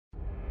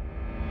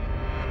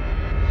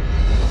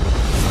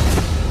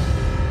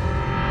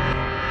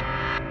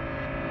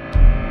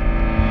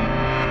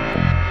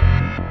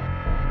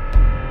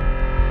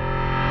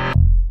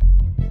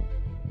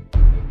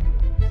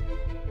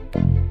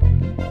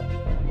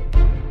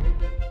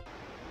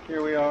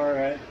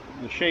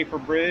the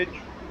Shaffer'S Bridge,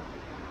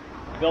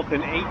 built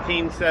in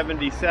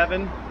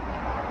 1877.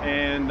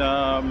 And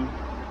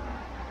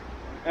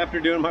after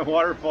doing my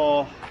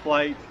waterfall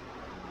flight,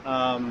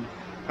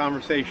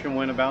 conversation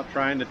went about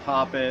trying to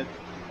top it,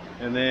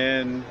 and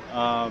then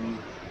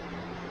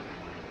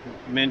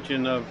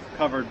mention of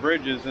covered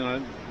bridges, and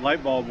a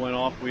light bulb went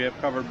off. We have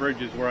covered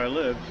bridges where I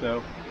live,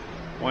 so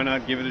why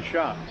not give it a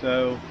shot?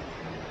 So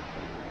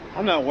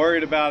I'm not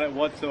worried about it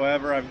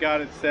whatsoever. I've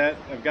got it set.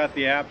 I've got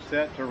the app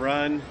set to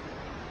run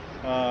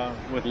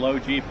with low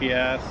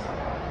GPS.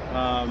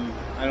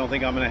 I don't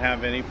think I'm going to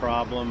have any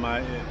problem.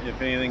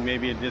 If anything,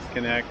 maybe a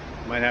disconnect.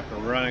 Might have to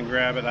run and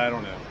grab it. I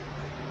don't know.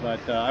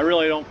 But I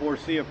really don't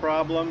foresee a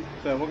problem.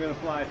 So we're going to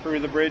fly through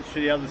the bridge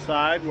to the other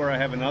side where I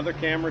have another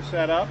camera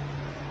set up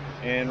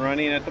and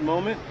running at the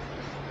moment.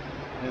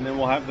 And then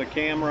we'll have the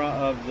camera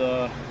of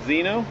the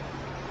Zino,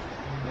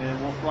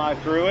 and we'll fly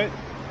through it.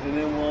 And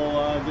then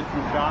we'll get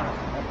some shots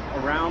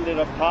around it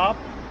up top,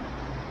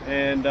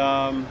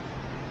 and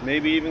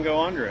maybe even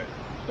go under it.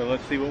 So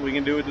let's see what we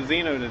can do with the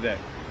Zino today.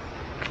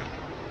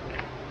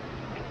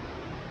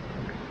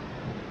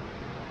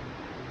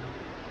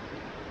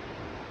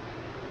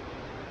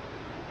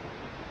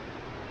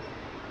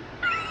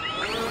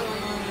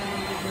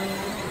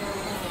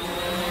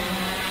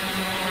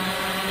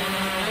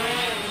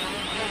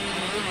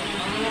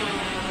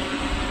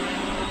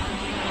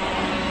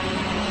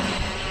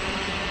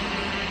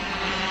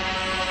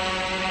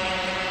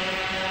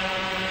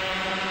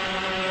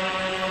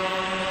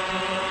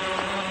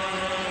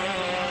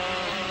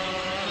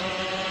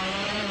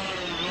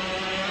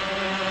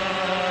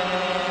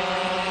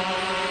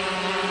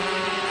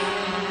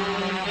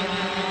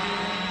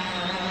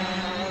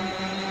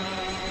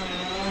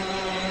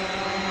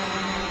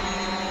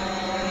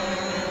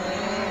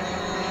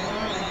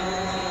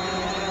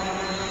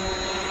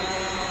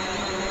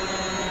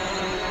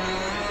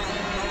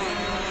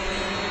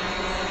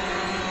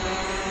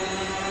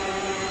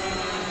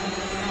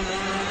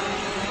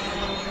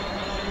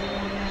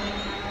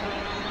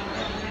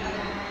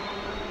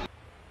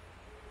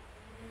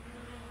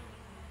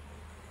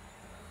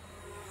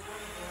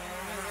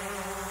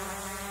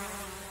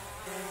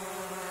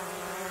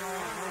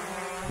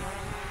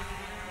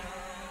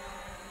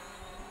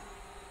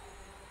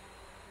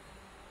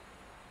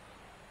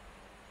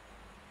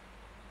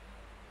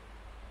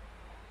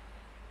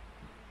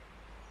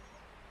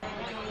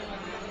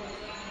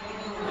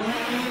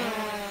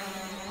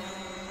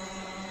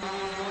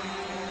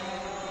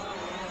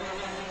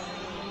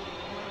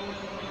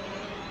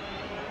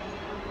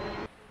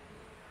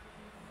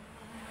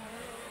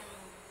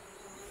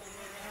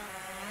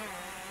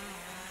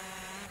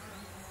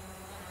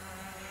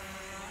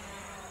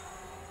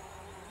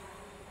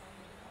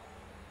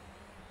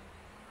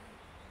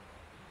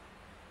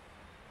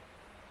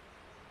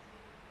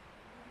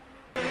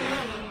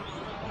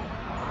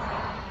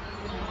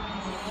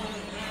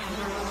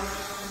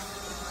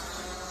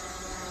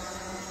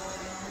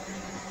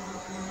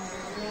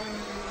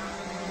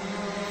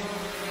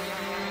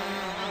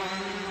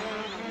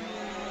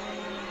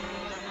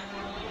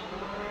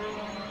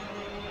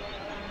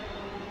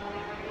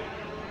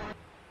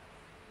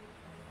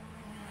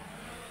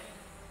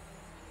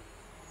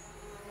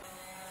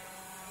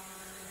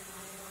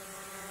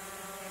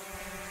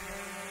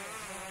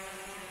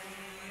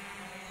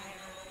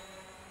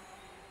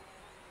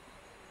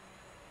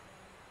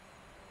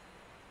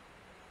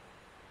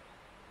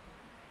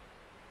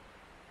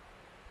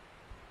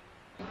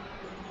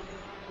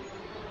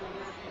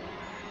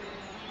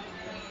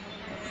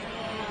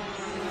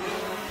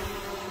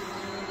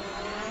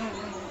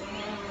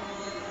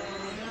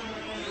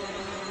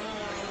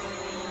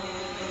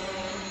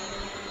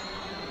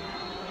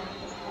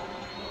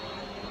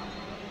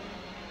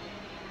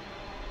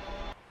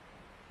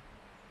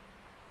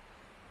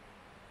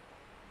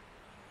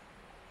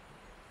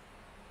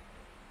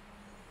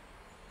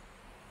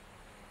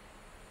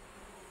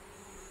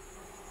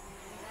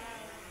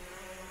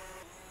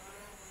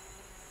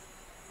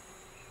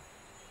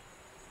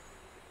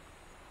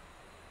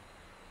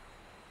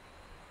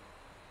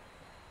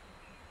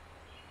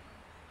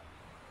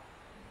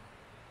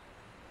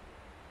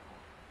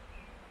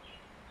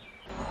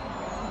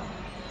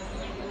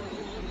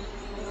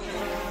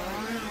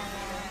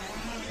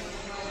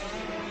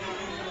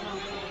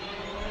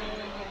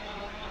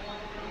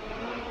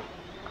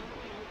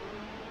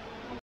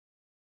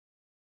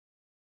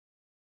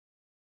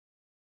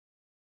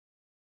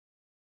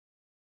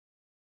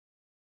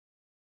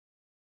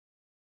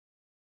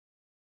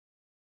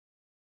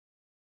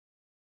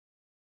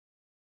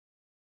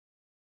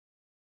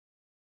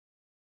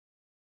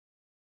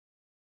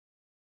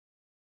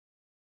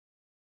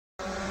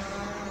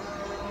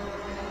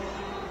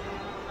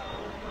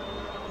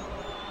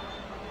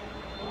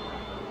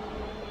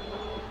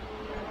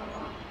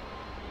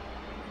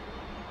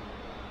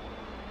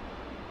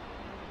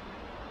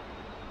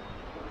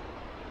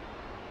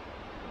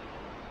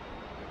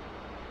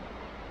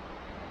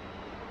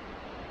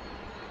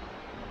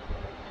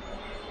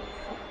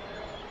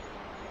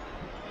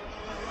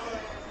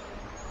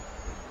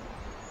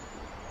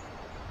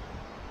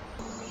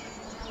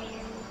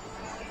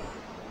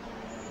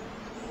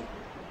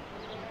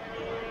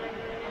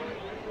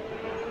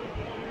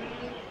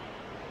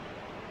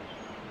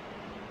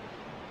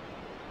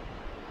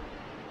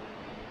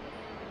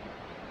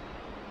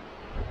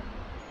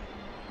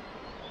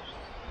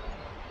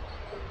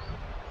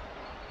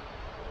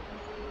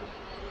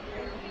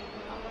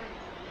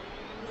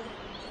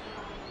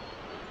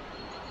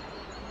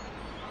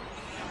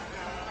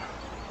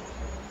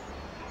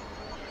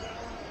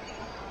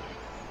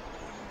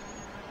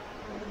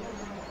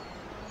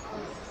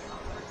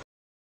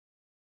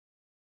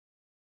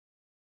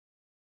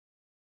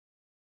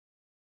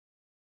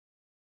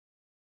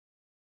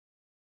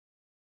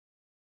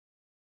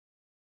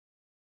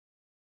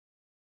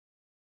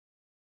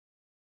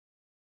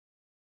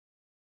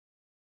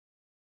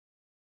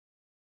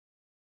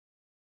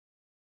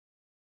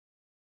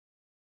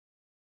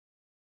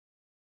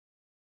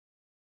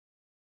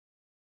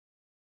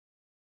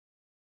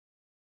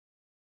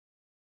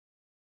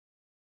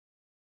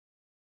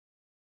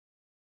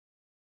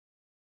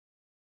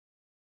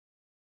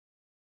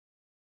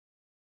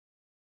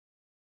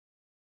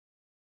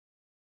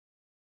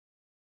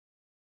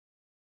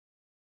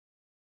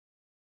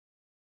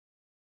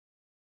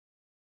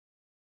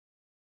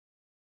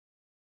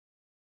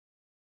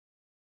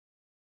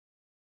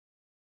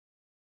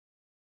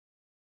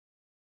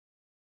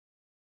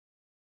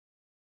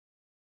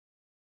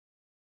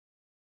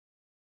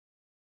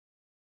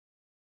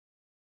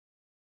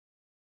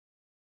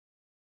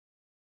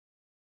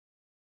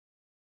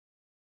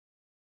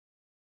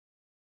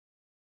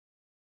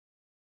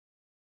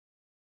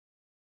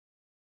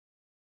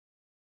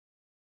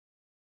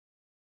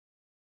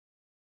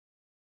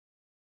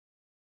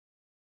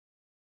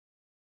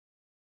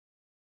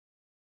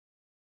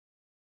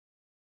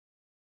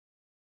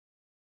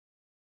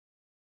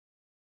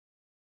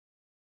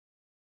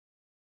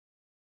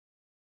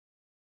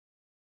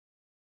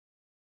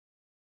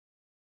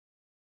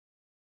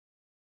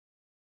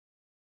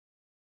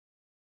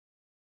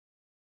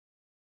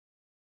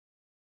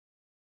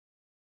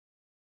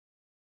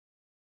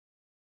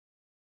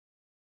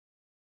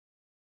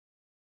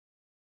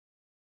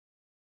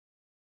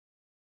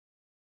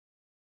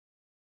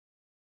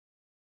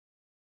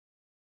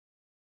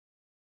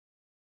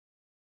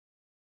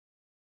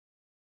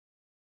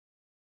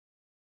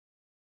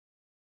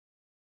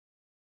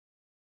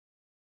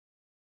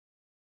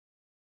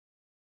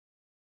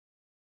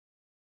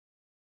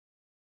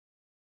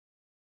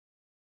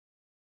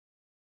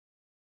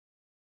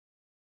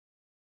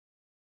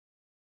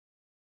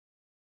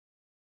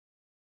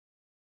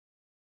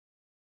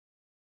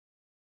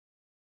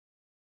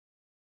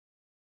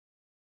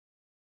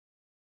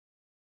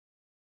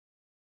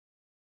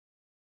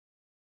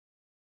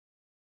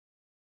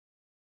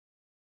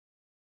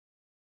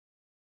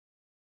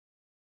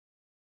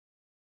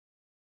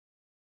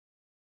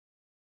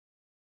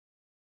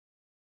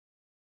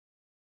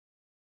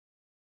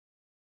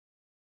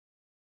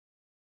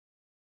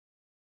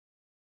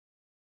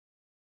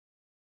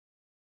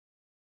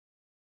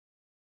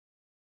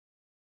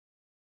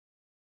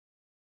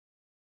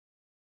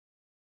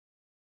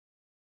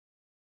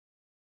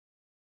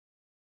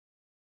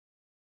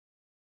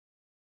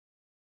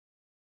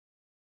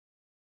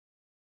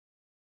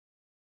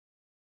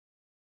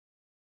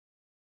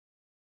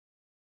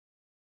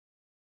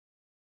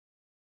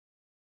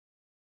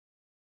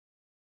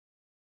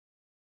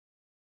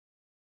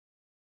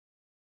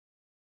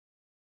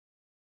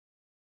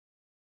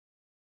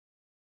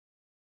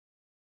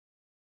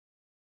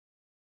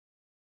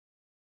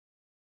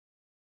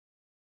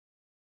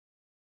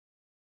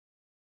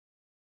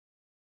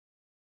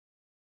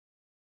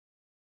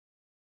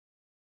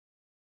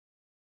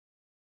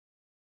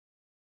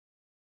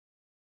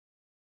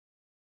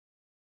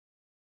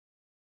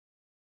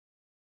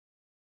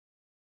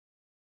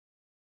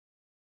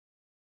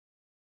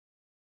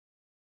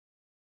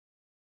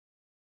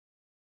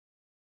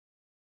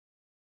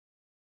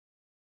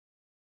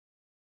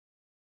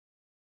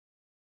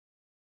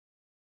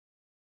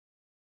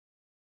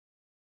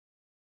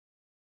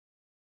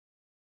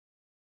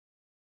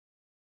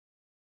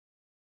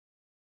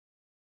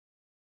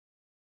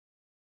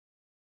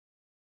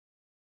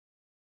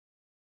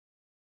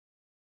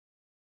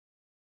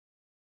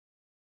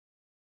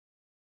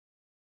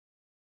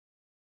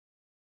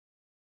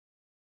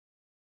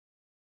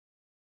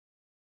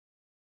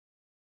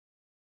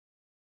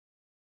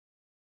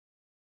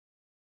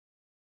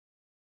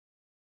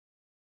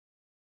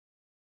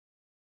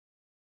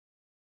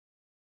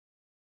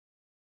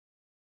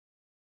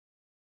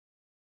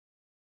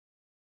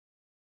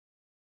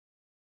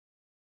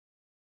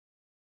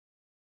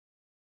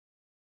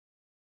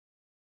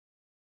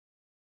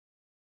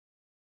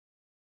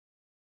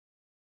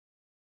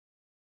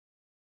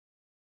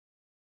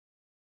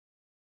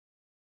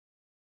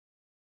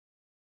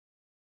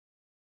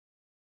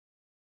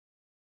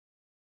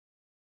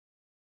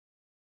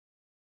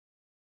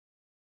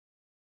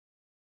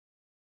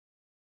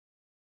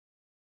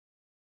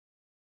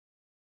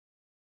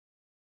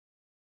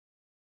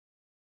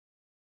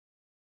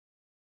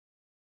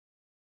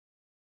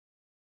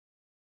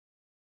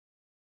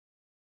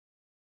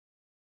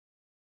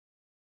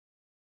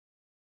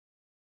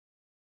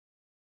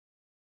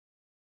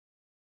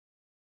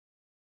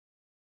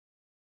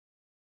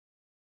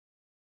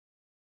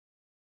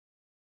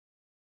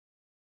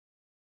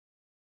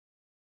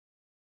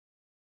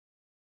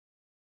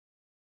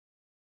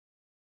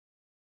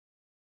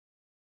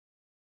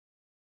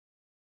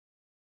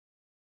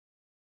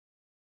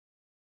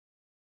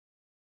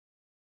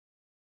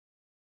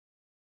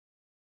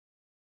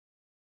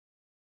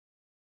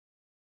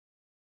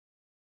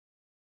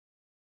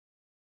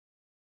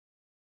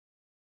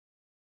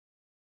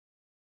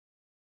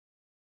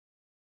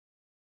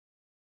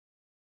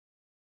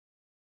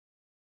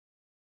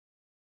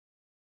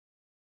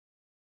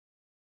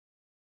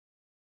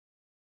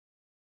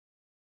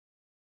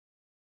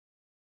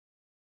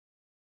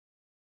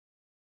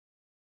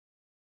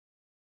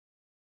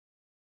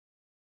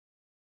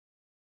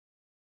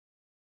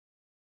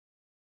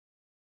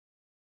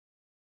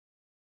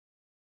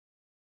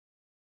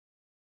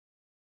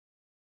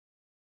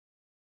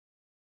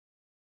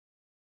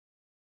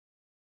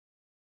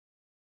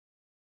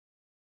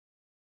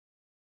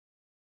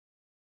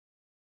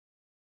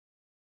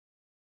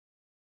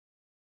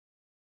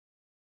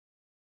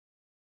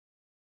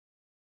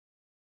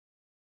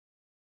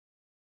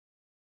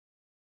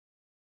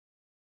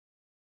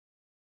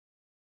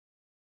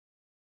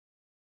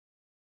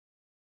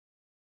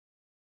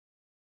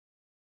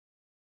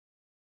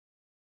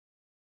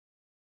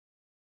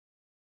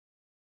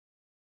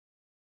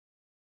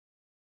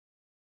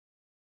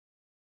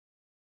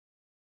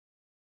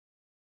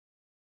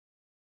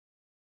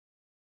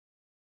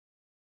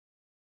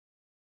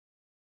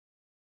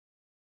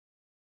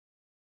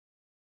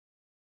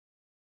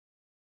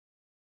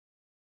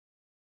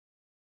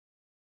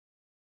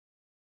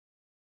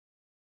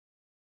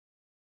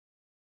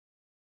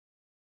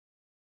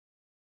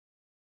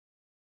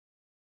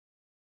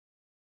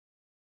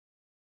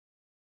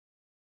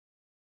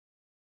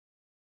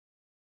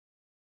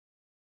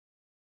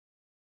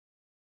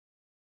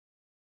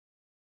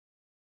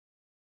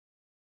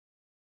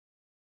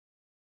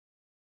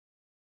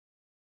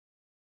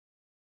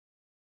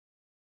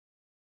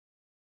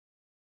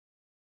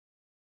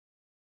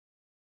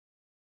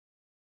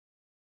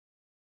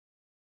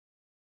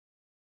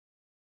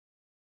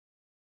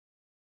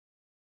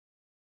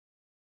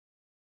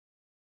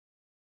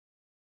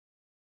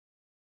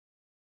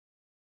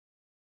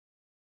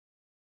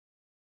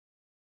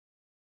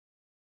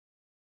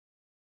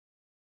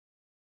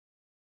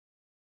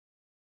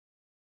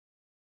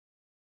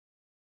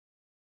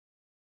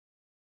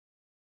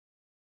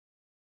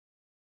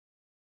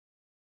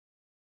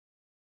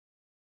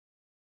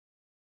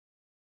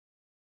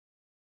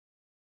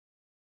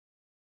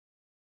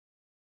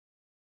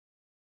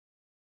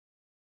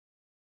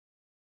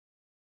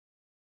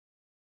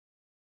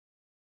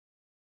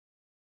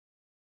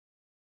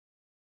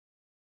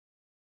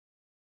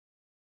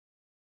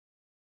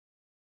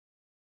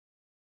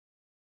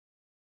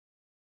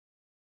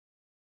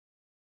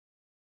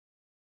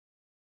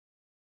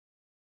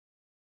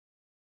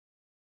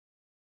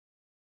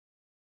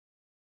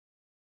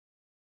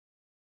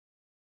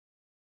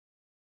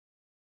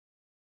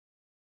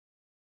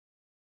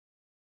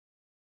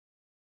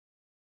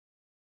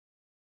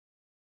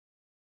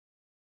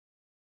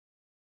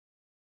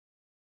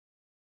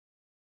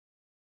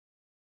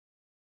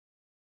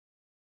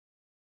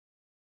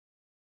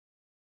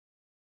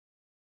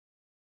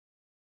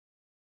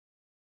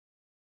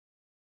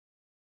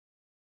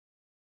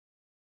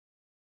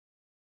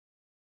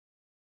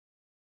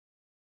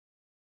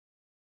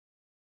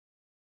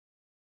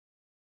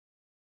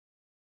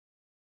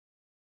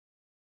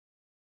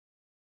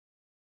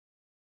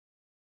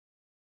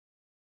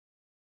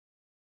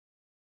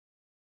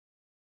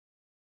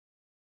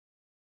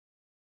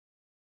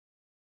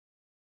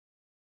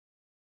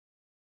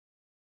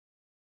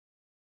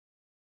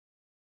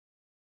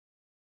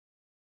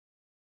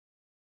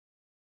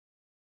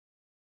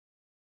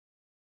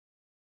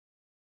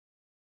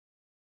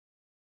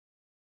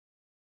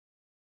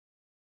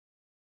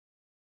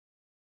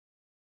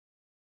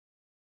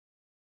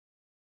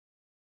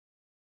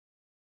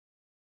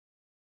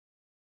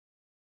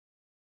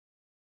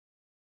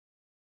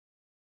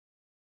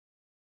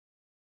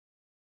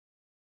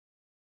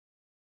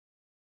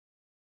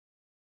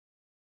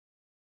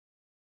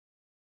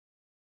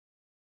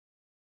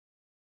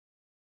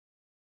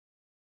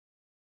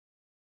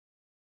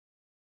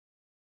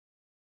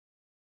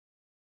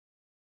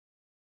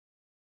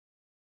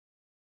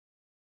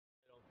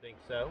 think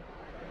so.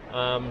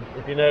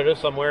 If you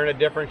notice, I'm wearing a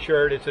different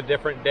shirt. It's a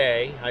different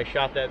day. I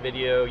shot that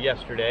video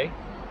yesterday,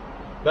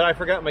 but I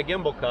forgot my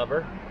gimbal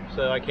cover,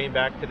 so I came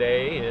back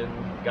today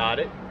and got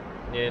it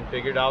and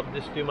figured I'll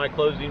just do my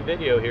closing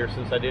video here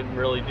since I didn't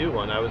really do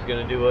one. I was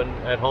going to do one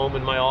at home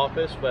in my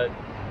office, but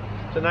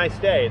it's a nice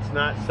day. It's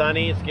not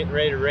sunny. It's getting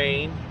ready to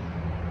rain,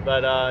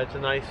 but it's a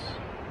nice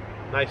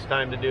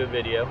time to do a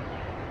video.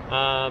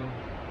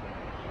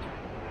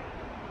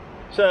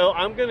 So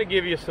I'm going to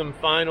give you some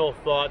final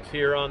thoughts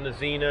here on the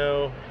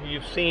Zino.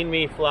 You've seen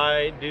me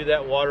do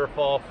that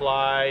waterfall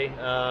fly.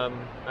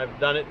 I've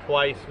done it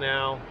twice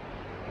now.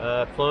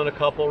 Flown a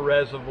couple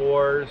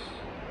reservoirs.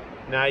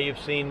 Now you've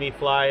seen me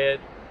fly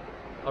it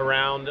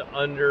around,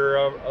 under,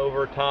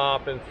 over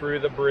top, and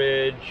through the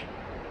bridge.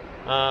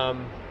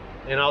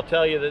 And I'll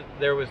tell you that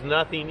there was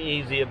nothing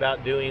easy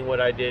about doing what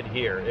I did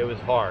here. It was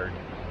hard.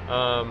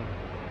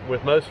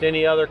 With most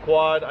any other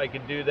quad, I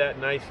could do that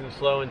nice and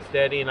slow and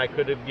steady, and I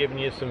could have given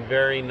you some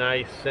very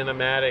nice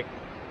cinematic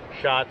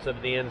shots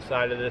of the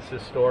inside of this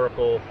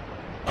historical.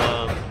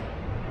 There's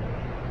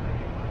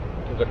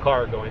a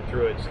car going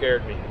through it,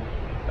 scared me.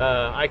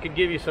 I could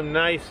give you some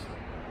nice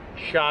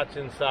shots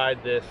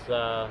inside this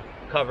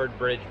covered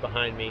bridge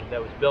behind me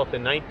that was built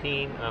in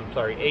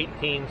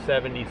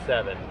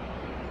 1877.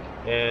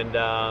 And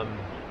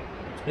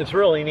it's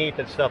really neat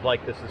that stuff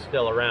like this is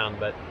still around.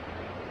 But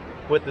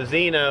with the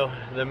Zino,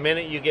 the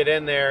minute you get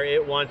in there,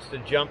 it wants to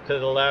jump to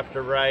the left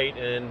or right,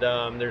 and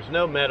there's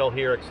no metal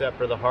here except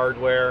for the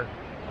hardware.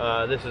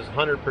 This is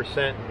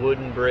 100%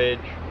 wooden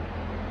bridge,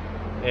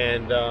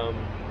 and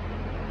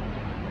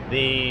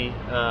the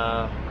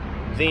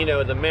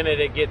Zino, the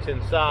minute it gets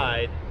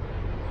inside,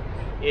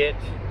 it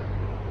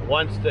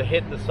wants to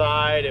hit the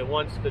side, it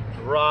wants to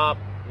drop,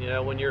 you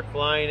know, when you're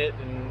flying it,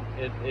 and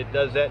it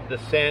does that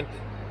descent.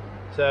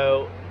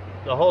 So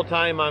the whole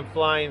time I'm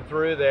flying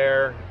through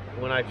there,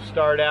 when I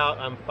start out,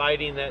 I'm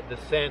fighting that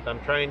descent. I'm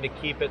trying to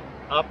keep it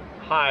up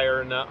high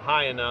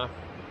enough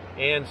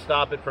and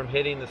stop it from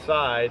hitting the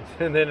sides.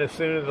 And then as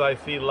soon as I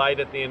see light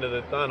at the end of the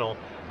tunnel,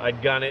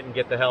 I'd gun it and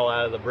get the hell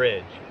out of the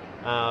bridge.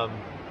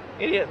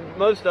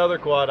 Most other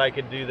quad, I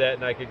could do that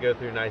and I could go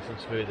through nice and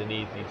smooth and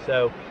easy.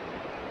 So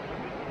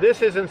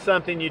this isn't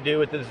something you do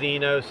with the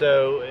Zino.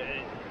 So,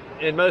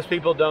 and most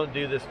people don't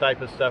do this type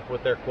of stuff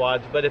with their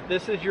quads. But if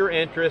this is your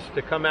interest,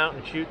 to come out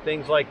and shoot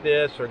things like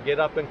this, or get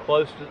up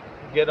close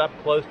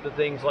to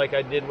things like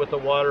I did with the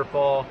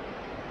waterfall,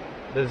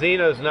 the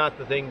Zino's not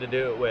the thing to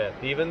do it with.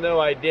 Even though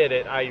I did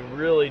it, I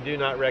really do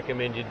not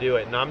recommend you do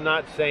it. And I'm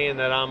not saying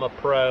that I'm a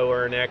pro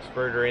or an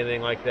expert or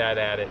anything like that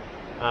at it.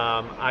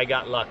 I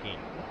got lucky.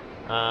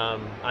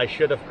 I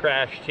should have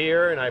crashed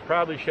here, and I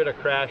probably should have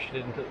crashed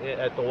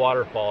at the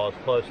waterfall as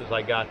close as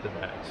I got to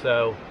that.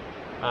 So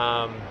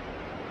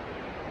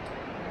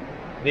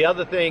the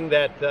other thing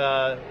that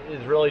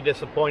is really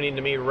disappointing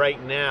to me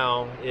right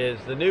now is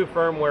the new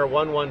firmware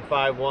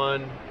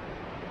 1151.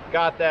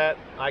 Got that.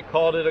 I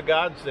called it a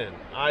godsend.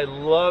 I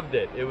loved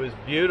it. It was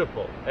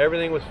beautiful.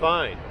 Everything was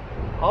fine.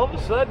 All of a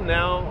sudden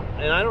now,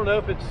 and I don't know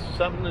if it's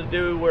something to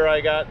do where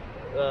I got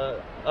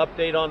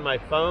update on my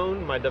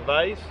phone, my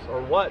device,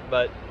 or what,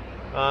 but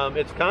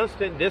it's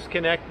constant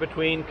disconnect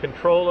between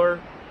controller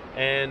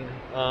and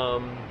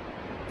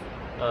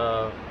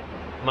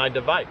my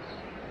device.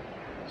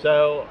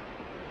 So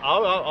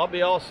I'll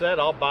be all set.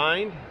 I'll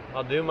bind.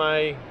 I'll do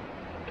my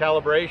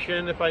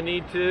calibration if I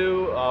need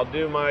to. I'll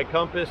do my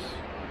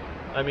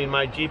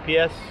my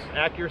GPS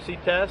accuracy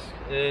test,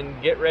 and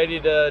get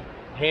ready to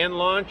hand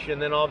launch, and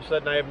then all of a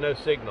sudden I have no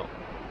signal,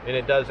 and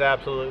it does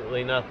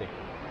absolutely nothing.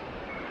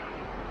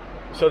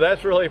 So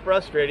that's really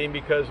frustrating,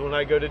 because when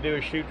I go to do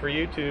a shoot for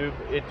YouTube,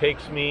 it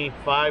takes me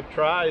 5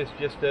 tries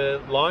just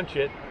to launch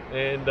it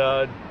and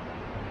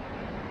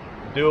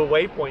do a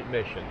waypoint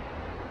mission.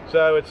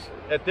 So it's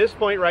at this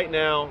point right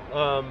now,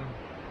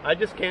 I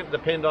just can't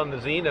depend on the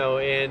Zino,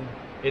 and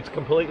it's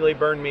completely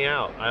burned me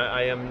out.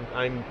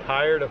 I'm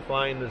tired of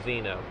flying the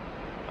Zino.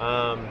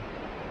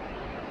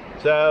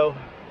 So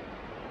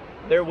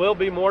there will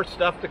be more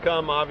stuff to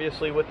come,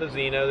 obviously, with the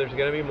Zino. There's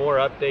going to be more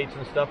updates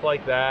and stuff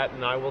like that,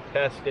 and I will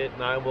test it,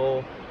 and I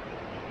will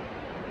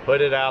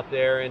put it out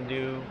there and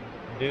do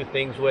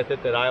things with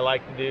it that I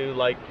like to do,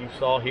 like you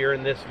saw here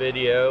in this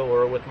video,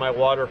 or with my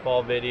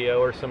waterfall video,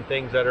 or some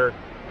things that are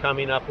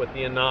coming up with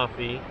the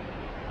Anafi.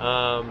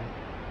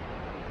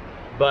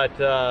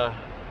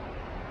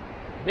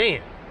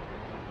 Man,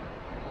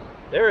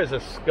 there is a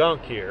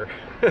skunk here.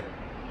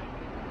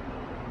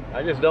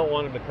 I just don't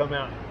want him to come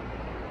out and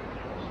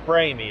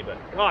spray me, but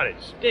God,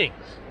 it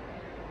stinks.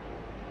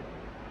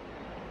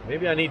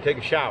 Maybe I need to take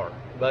a shower,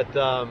 but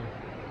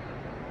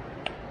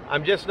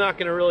I'm just not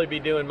going to really be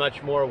doing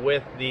much more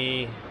with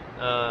the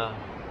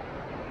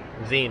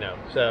Zino.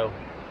 So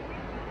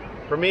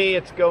for me,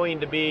 it's going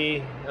to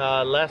be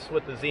less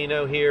with the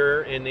Zino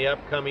here in the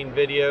upcoming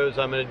videos.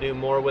 I'm going to do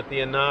more with the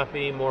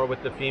Anafi, more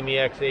with the Fimi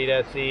X8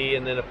 SE,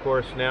 and then of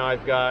course now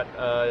I've got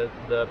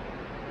the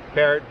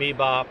Parrot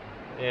Bebop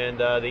and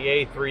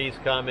the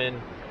A3s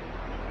coming.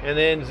 And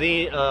then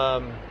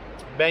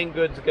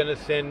Banggood's going to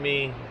send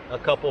me a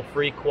couple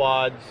free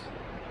quads,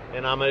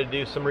 and I'm going to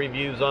do some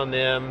reviews on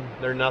them.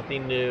 They're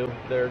nothing new.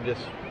 They're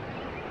just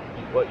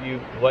what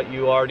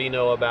you already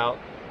know about.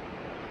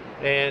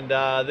 And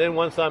then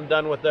once I'm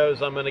done with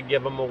those, I'm going to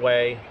give them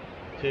away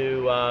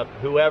to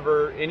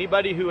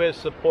anybody who has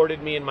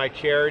supported me in my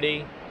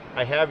charity.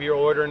 I have your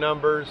order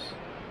numbers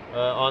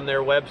on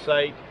their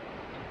website.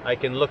 I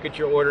can look at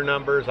your order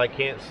numbers. I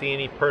can't see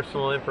any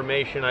personal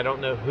information. I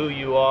don't know who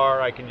you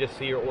are. I can just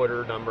see your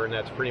order number, and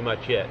that's pretty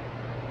much it.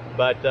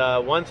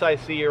 But once I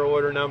see your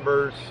order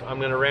numbers, I'm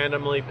going to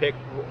randomly pick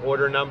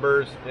order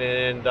numbers,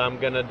 and I'm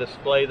going to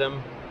display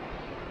them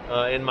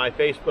in my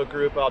Facebook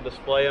group. I'll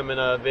display them in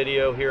a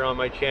video here on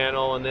my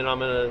channel, and then I'm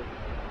going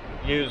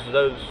to use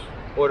those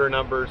order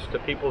numbers to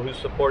people who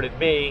supported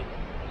me,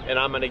 and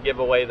I'm going to give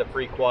away the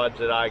free quads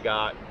that I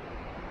got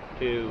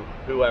to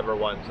whoever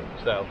wants them.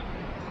 So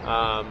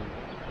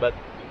but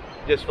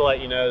just to let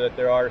you know that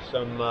there are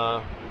some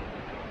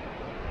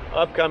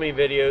upcoming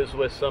videos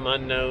with some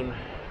unknown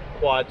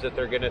quads that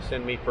they're going to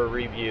send me for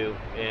review,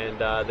 and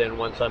then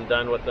once I'm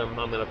done with them,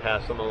 I'm going to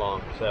pass them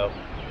along. So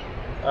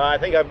I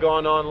think I've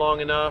gone on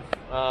long enough.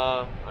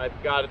 I've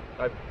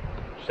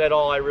said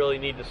all I really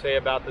need to say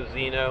about the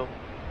Zino.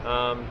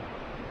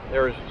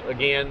 There's,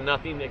 again,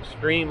 nothing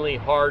extremely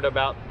hard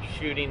about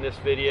shooting this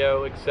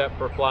video except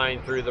for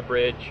flying through the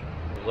bridge.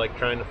 It was like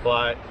trying to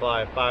fly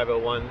a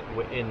 501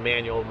 in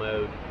manual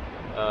mode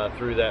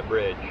through that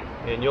bridge.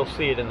 And you'll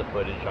see it in the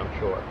footage, I'm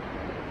sure.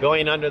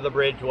 Going under the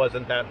bridge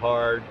wasn't that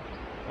hard.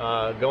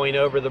 Going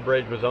over the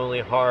bridge was only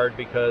hard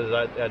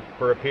because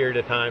for a period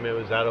of time it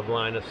was out of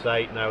line of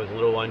sight, and I was a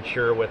little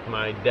unsure with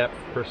my depth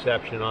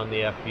perception on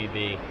the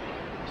FPV.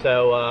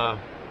 So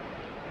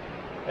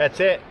that's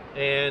it.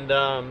 And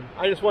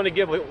I just want to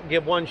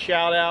give one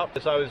shout out.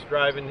 As I was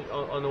driving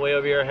on the way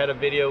over here, I had a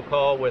video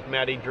call with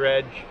Matty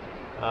Dredge.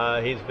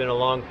 He's been a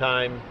long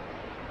time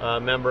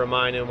member of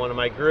mine in one of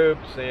my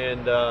groups,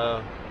 and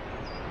I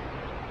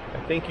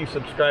think you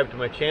subscribe to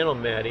my channel,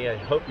 Matty. I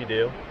hope you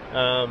do.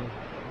 Had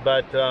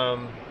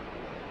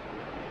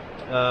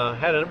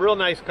a real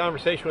nice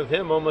conversation with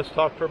him. Almost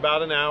talked for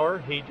about an hour.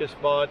 He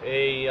just bought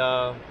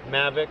a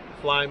Mavic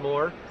Fly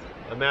More,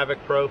 a Mavic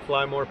Pro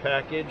Fly More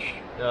package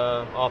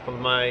off of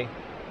my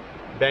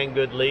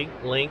Banggood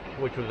link,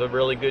 which was a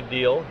really good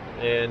deal,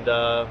 and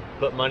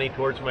put money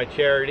towards my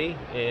charity,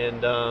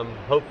 and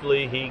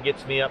hopefully he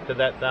gets me up to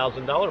that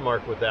 $1,000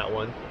 mark with that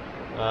one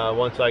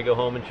once I go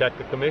home and check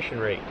the commission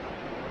rate.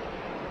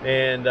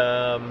 And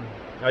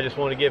I just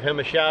want to give him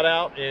a shout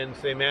out and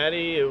say,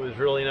 Matty, it was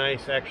really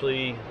nice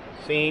actually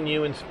seeing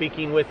you and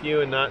speaking with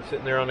you and not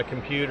sitting there on a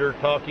computer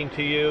talking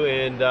to you.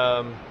 And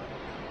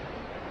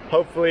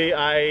hopefully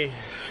I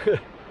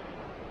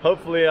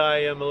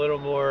am a little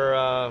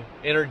more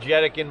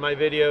energetic in my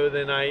video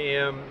than I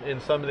am in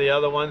some of the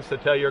other ones. So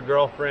tell your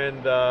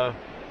girlfriend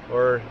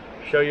or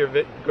show your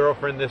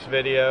girlfriend this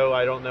video.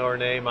 I don't know her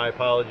name, I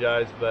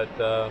apologize, but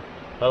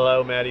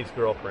hello, Matty's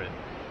girlfriend.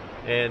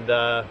 And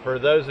for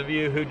those of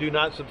you who do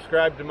not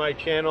subscribe to my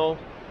channel,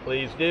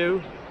 please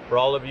do. For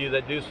all of you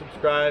that do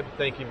subscribe,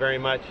 thank you very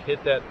much.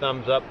 Hit that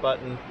thumbs up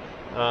button.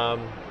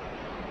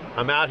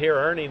 I'm out here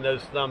earning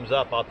those thumbs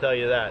up, I'll tell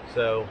you that.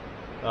 So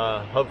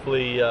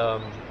hopefully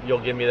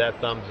you'll give me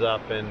that thumbs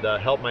up and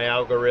help my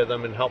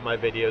algorithm and help my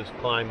videos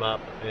climb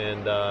up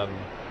and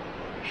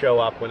show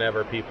up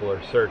whenever people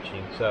are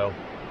searching. So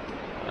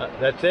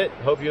that's it.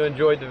 Hope you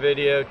enjoyed the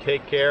video.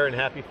 Take care and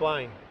happy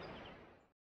flying.